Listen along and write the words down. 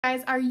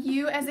Guys, are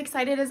you as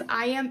excited as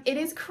I am? It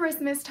is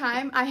Christmas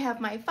time. I have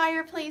my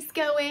fireplace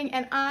going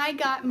and I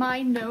got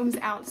my gnomes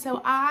out.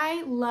 So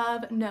I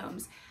love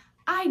gnomes.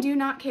 I do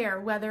not care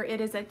whether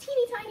it is a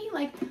teeny tiny,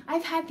 like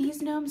I've had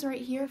these gnomes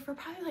right here for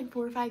probably like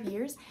 4 or 5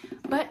 years,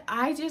 but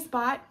I just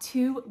bought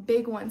 2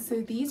 big ones. So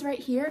these right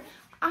here,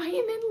 I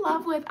am in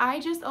love with. I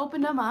just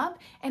opened them up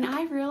and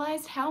I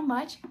realized how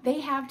much they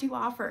have to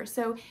offer.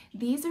 So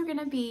these are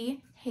gonna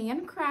be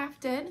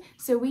handcrafted,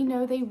 so we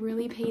know they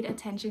really paid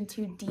attention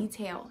to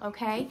detail,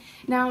 okay?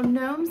 Now,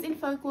 gnomes in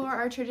folklore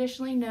are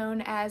traditionally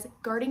known as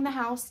guarding the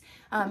house,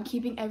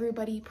 keeping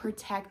everybody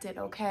protected,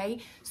 okay?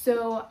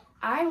 So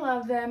I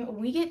love them.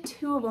 We get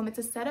 2 of them. It's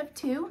a set of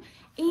 2,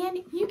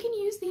 and you can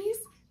use these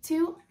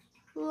to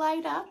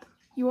light up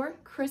your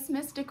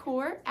Christmas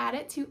decor. Add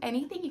it to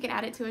anything. You can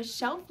add it to a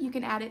shelf. You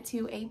can add it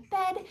to a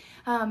bed.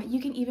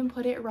 You can even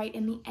put it right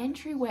in the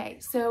entryway.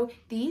 So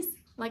these,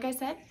 like I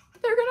said,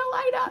 they're gonna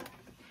light up.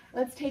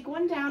 Let's take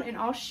one down and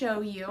I'll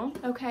show you,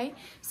 okay?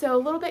 So a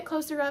little bit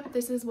closer up,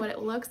 this is what it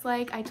looks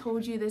like. I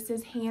told you this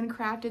is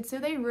handcrafted, so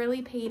they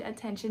really paid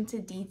attention to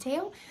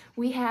detail.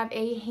 We have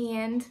a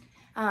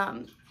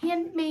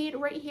handmade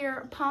right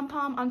here,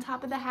 pom-pom on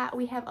top of the hat.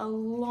 We have a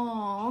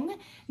long,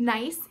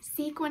 nice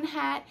sequin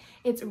hat.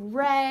 It's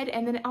red,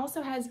 and then it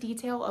also has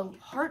detail of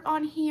heart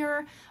on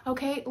here,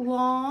 okay?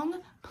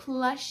 Long,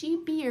 plushy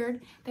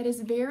beard that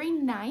is very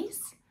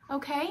nice.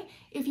 Okay,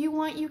 if you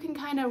want, you can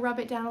kind of rub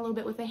it down a little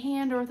bit with a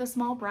hand or with a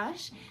small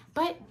brush,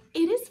 but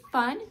it is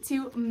fun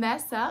to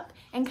mess up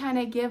and kind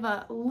of give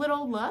a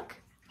little look.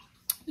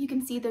 You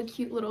can see the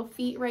cute little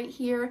feet right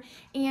here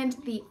and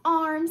the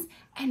arms,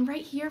 and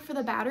right here for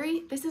the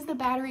battery, this is the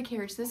battery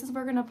carriage. This is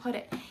where we're gonna put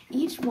it.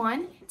 Each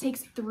one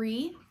takes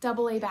 3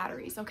 AA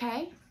batteries,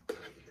 okay?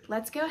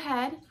 Let's go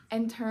ahead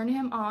and turn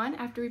him on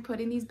after we put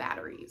in these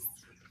batteries.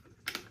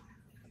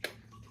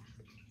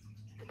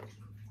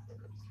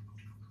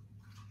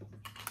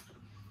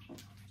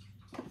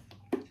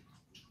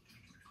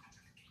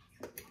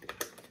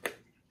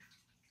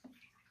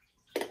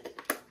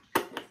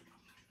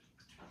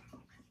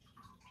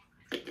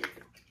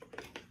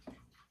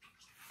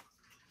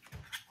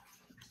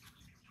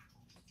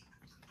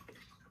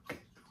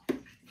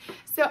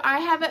 So I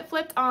have it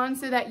flipped on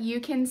so that you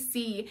can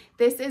see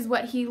this is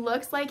what he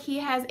looks like. He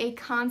has a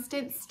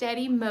constant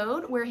steady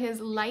mode where his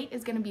light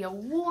is going to be a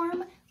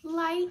warm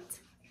light.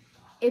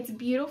 It's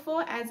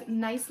beautiful, adds a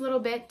nice little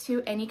bit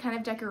to any kind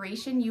of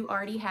decoration you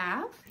already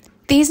have.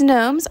 These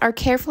gnomes are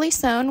carefully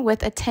sewn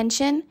with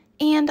attention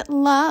and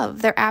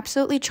love. They're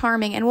absolutely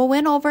charming and will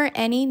win over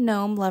any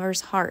gnome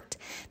lover's heart.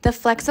 The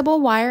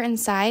flexible wire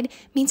inside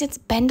means it's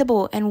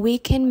bendable and we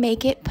can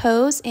make it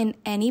pose in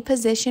any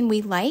position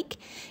we like.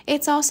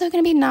 It's also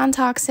going to be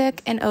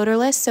non-toxic and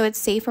odorless, so it's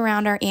safe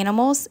around our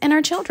animals and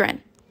our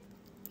children.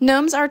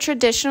 Gnomes are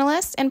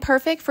traditionalist and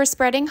perfect for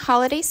spreading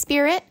holiday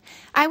spirit.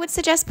 I would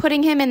suggest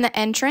putting him in the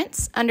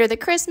entrance, under the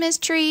Christmas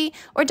tree,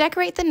 or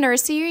decorate the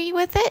nursery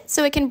with it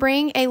so it can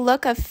bring a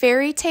look of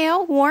fairy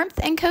tale, warmth,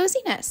 and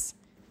coziness.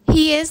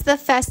 He is the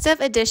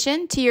festive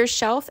addition to your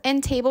shelf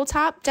and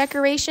tabletop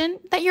decoration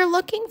that you're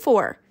looking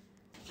for.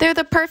 They're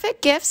the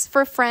perfect gifts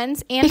for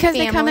friends and family because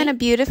they come in a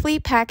beautifully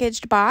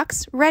packaged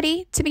box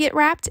ready to get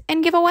wrapped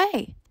and give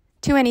away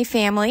to any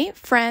family,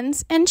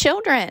 friends, and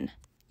children.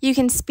 You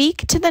can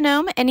speak to the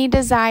gnome any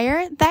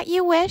desire that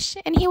you wish,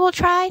 and he will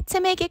try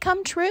to make it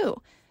come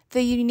true.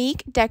 The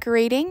unique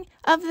decorating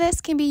of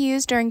this can be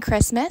used during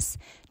Christmas,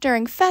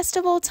 during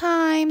festival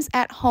times,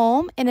 at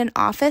home, in an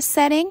office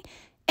setting,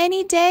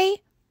 any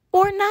day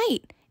or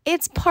night.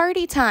 It's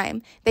party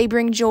time. They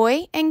bring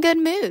joy and good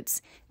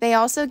moods. They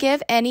also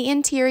give any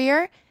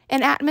interior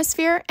an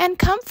atmosphere and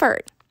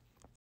comfort.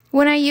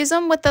 When I use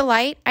them with the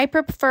light, I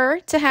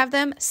prefer to have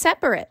them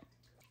separate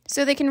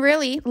so they can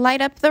really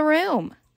light up the room.